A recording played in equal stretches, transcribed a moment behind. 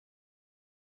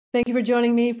Thank you for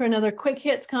joining me for another Quick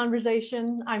Hits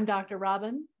conversation. I'm Dr.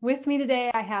 Robin. With me today,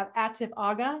 I have Atif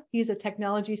Agha. He's a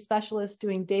technology specialist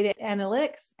doing data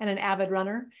analytics and an avid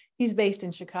runner. He's based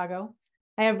in Chicago.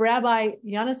 I have Rabbi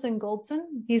Yonason Goldson.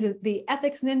 He's the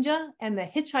ethics ninja and the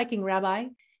hitchhiking rabbi.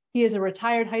 He is a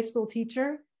retired high school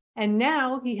teacher, and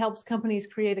now he helps companies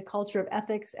create a culture of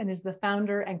ethics and is the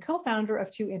founder and co-founder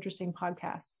of two interesting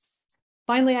podcasts.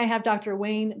 Finally, I have Dr.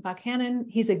 Wayne Buchanan.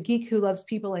 He's a geek who loves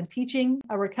people and teaching,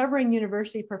 a recovering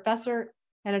university professor,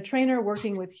 and a trainer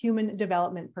working with human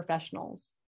development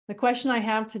professionals. The question I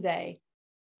have today: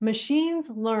 machines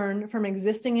learn from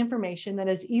existing information that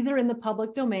is either in the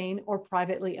public domain or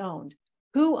privately owned.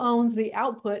 Who owns the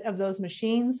output of those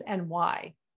machines and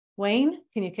why? Wayne,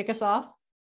 can you kick us off?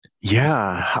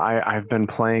 Yeah, I've been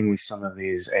playing with some of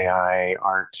these AI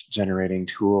art generating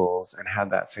tools and had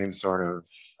that same sort of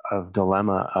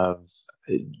dilemma of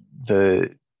the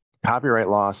copyright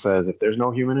law says if there's no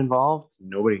human involved,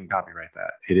 nobody can copyright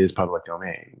that. It is public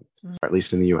domain, or at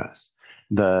least in the US.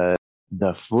 The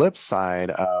flip side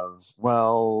of,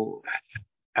 well,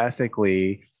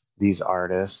 ethically, these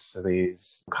artists,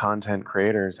 these content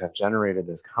creators have generated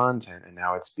this content and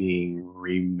now it's being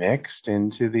remixed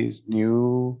into these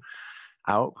new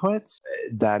outputs.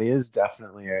 That is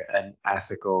definitely an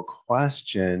ethical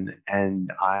question.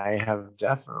 And I have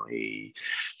definitely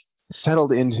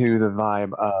settled into the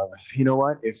vibe of, you know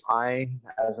what, if I,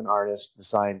 as an artist,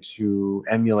 decide to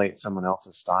emulate someone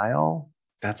else's style,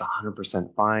 that's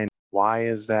 100% fine. Why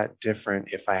is that different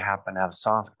if I happen to have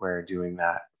software doing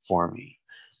that for me?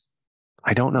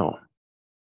 I don't know.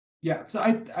 Yeah, so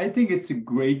I think it's a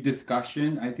great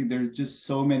discussion. I think there's just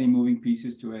so many moving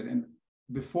pieces to it. And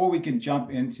before we can jump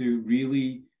into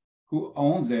really who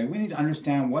owns it, we need to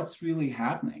understand what's really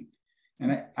happening.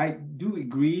 And I do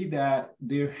agree that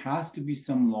there has to be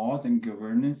some laws and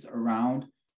governance around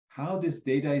how this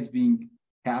data is being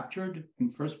captured in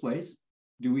the first place.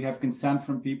 Do we have consent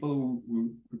from people who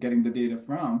we're getting the data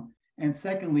from? And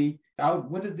secondly,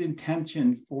 what is the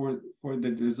intention for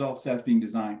the results that's being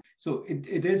designed? So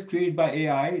it is created by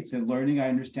AI. It's a learning. I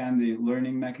understand the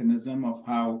learning mechanism of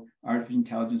how artificial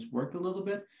intelligence work a little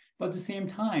bit, but at the same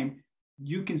time,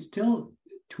 you can still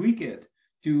tweak it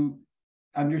to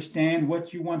understand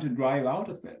what you want to drive out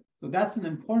of it. So that's an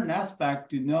important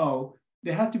aspect to know.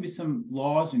 There has to be some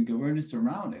laws and governance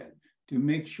around it to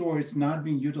make sure it's not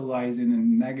being utilized in a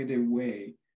negative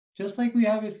way, just like we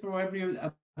have it for every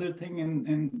other thing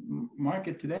in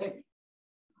market today.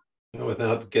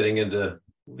 Without getting into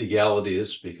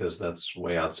legalities, because that's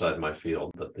way outside my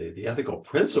field, but the ethical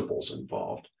principles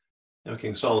involved.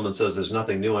 King Solomon says there's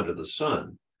nothing new under the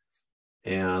sun.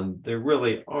 And there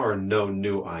really are no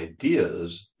new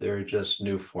ideas. They're just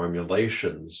new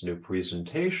formulations, new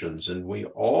presentations. And we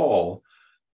all,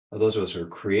 those of us who are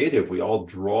creative, we all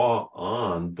draw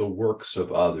on the works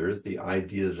of others, the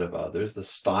ideas of others, the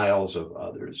styles of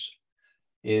others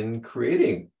in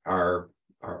creating our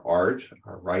art,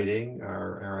 our writing,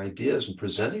 our ideas, and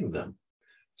presenting them.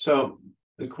 So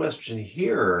the question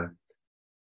here,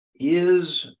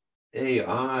 is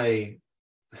AI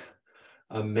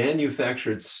a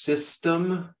manufactured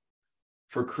system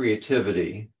for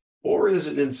creativity, or is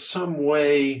it in some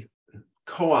way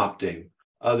co-opting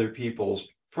other people's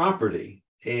property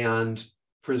and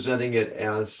presenting it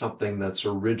as something that's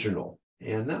original?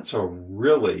 And that's a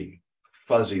really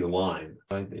fuzzy line.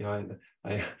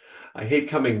 I hate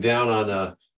coming down on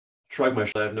a shrug my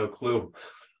shoulders. I have no clue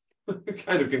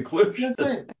kind of conclusion.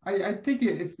 That's right. I think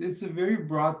it's a very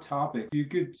broad topic. You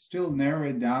could still narrow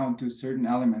it down to certain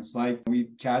elements, like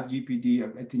ChatGPT.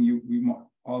 I think we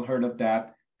all heard of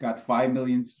that. Got 5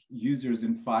 million users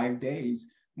in 5 days,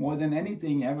 more than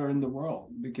anything ever in the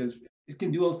world, because it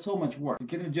can do so much work. It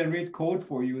can generate code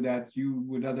for you that you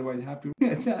would otherwise have to.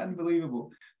 It's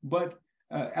unbelievable. But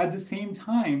at the same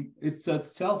time, it's a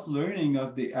self-learning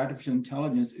of the artificial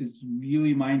intelligence is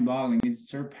really mind-boggling. It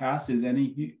surpasses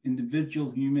any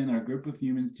individual human or group of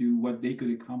humans to what they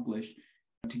could accomplish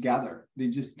together. They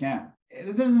just can't.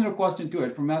 There's no question to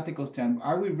it from an ethical standpoint.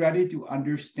 Are we ready to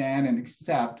understand and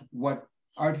accept what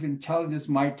artificial intelligence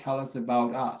might tell us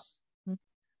about us?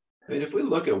 I mean, if we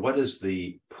look at what is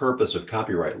the purpose of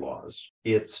copyright laws,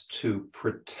 it's to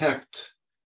protect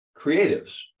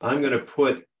creatives. I'm going to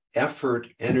put effort,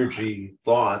 energy,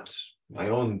 thoughts, my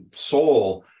own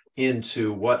soul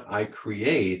into what I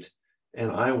create, and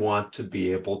I want to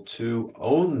be able to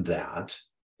own that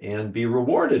and be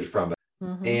rewarded from it.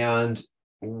 Mm-hmm. And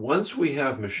once we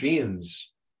have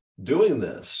machines doing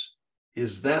this,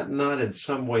 is that not in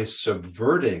some way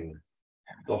subverting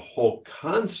the whole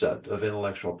concept of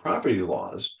intellectual property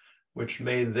laws, which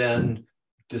may then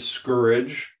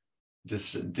discourage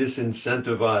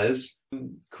disincentivize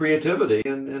creativity,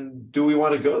 and do we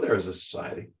want to go there as a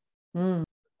society? Mm.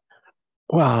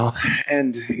 Well,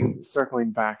 and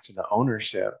circling back to the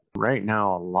ownership, right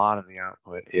now, a lot of the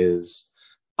output is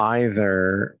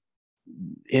either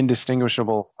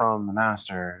indistinguishable from the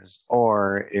masters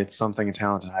or it's something a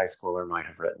talented high schooler might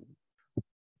have written.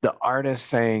 The artist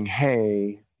saying,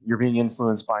 hey, you're being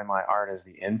influenced by my art as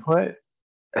the input,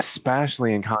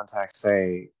 especially in context,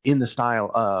 say, in the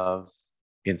style of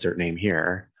insert name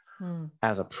here,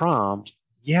 as a prompt,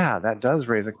 yeah, that does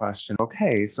raise a question.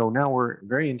 Okay, so now we're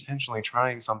very intentionally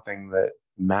trying something that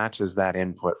matches that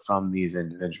input from these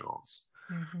individuals.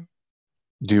 Mm-hmm.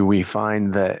 Do we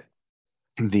find that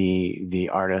the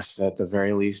artists at the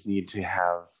very least need to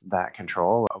have that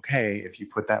control? Okay, if you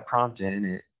put that prompt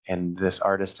in and this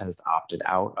artist has opted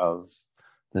out of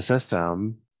the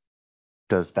system,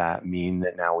 does that mean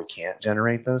that now we can't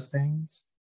generate those things?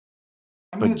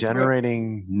 But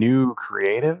generating new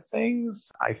creative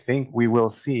things, I think we will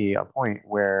see a point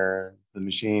where the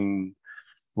machine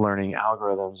learning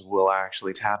algorithms will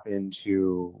actually tap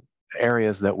into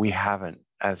areas that we haven't,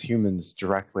 as humans,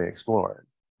 directly explored.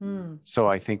 So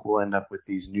I think we'll end up with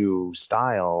these new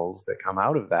styles that come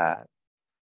out of that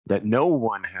no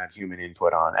one had human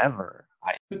input on ever.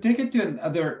 To take it to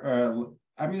another,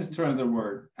 I'm going to throw another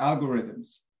word,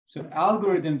 algorithms. So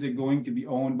algorithms are going to be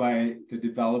owned by the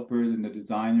developers and the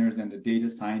designers and the data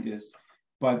scientists,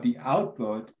 but the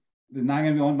output is not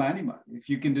going to be owned by anyone. If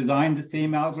you can design the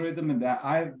same algorithm and that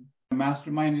I've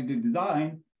masterminded the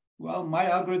design, well, my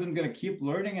algorithm is going to keep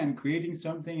learning and creating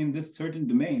something in this certain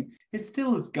domain. It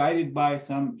still is guided by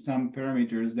some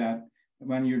parameters that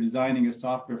when you're designing a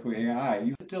software for AI,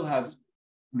 you still has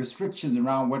restrictions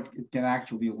around what it can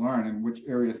actually learn and which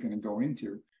area it's going to go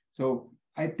into. So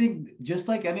I think just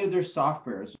like any other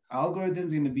softwares, algorithms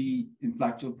are going to be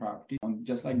intellectual property,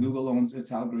 just like Google owns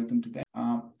its algorithm today.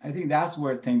 I think that's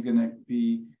where things are going to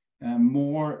be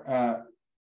more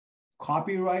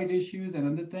copyright issues and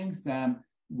other things than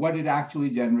what it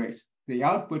actually generates. The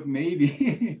output may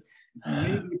be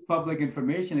maybe public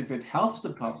information if it helps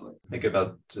the public. Think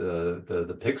about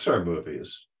the Pixar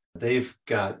movies. They've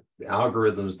got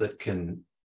algorithms that can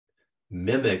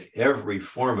mimic every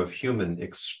form of human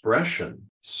expression.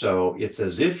 So it's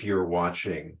as if you're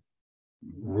watching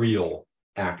real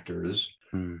actors.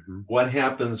 Mm-hmm. What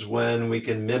happens when we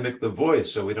can mimic the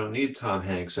voice so we don't need Tom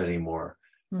Hanks anymore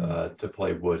to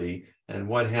play Woody? And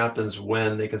what happens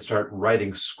when they can start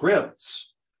writing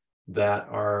scripts that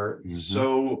are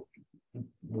so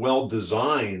well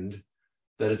designed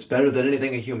that it's better than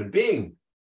anything a human being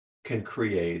can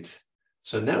create?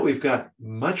 So now we've got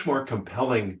much more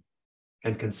compelling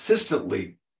and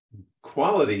consistently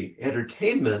quality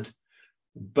entertainment,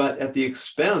 but at the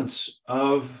expense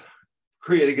of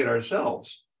creating it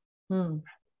ourselves.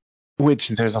 Which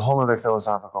there's a whole other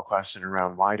philosophical question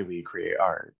around why do we create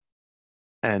art?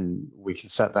 And we can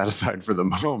set that aside for the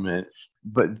moment.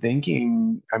 But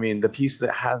thinking, I mean, the piece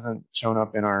that hasn't shown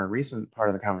up in our recent part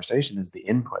of the conversation is the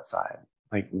input side.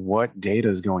 Like what data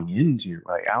is going into,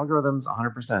 like algorithms,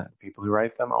 100%. People who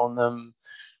write them own them.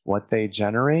 What they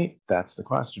generate, that's the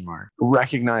question mark.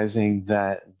 Recognizing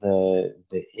that the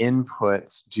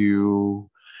inputs, do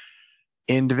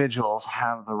individuals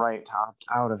have the right to opt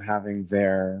out of having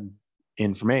their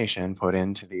information put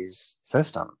into these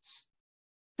systems?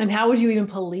 And how would you even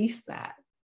police that?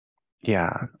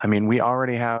 Yeah, I mean, we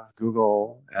already have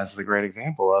Google as the great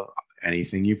example of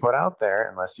anything you put out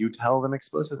there, unless you tell them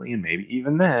explicitly, and maybe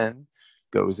even then,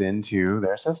 goes into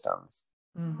their systems.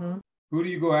 Mm-hmm. Who do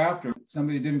you go after?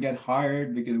 Somebody didn't get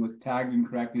hired because it was tagged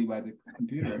incorrectly by the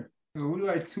computer. So who do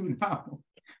I sue now?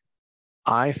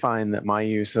 I find that my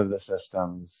use of the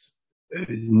systems,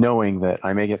 knowing that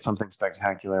I may get something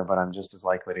spectacular, but I'm just as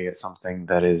likely to get something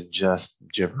that is just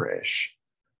gibberish,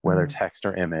 whether text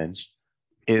or image,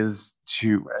 is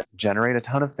to generate a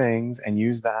ton of things and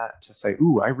use that to say,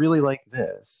 ooh, I really like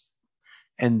this.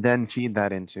 And then feed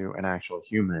that into an actual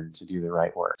human to do the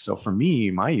right work. So for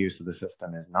me, my use of the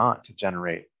system is not to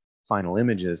generate final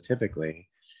images typically.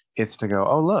 It's to go,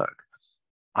 oh, look,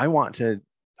 I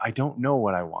don't know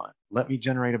what I want. Let me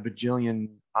generate a bajillion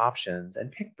options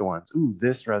and pick the ones. Ooh,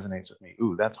 this resonates with me.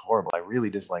 Ooh, that's horrible. I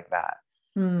really dislike that.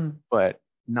 But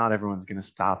not everyone's going to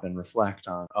stop and reflect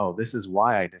on, oh, this is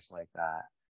why I dislike that,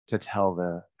 to tell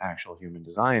the actual human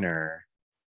designer.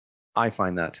 I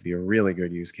find that to be a really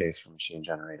good use case for machine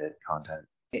generated content.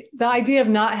 The idea of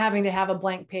not having to have a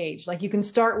blank page, like you can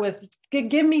start with,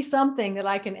 give me something that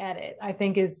I can edit, I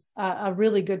think is a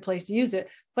really good place to use it,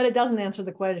 but it doesn't answer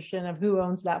the question of who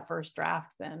owns that first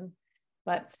draft then.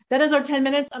 But that is our 10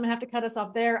 minutes. I'm gonna have to cut us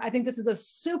off there. I think this is a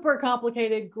super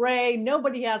complicated, gray,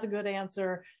 nobody has a good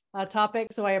answer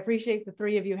topic. So I appreciate the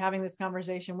three of you having this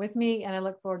conversation with me, and I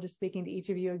look forward to speaking to each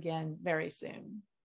of you again very soon.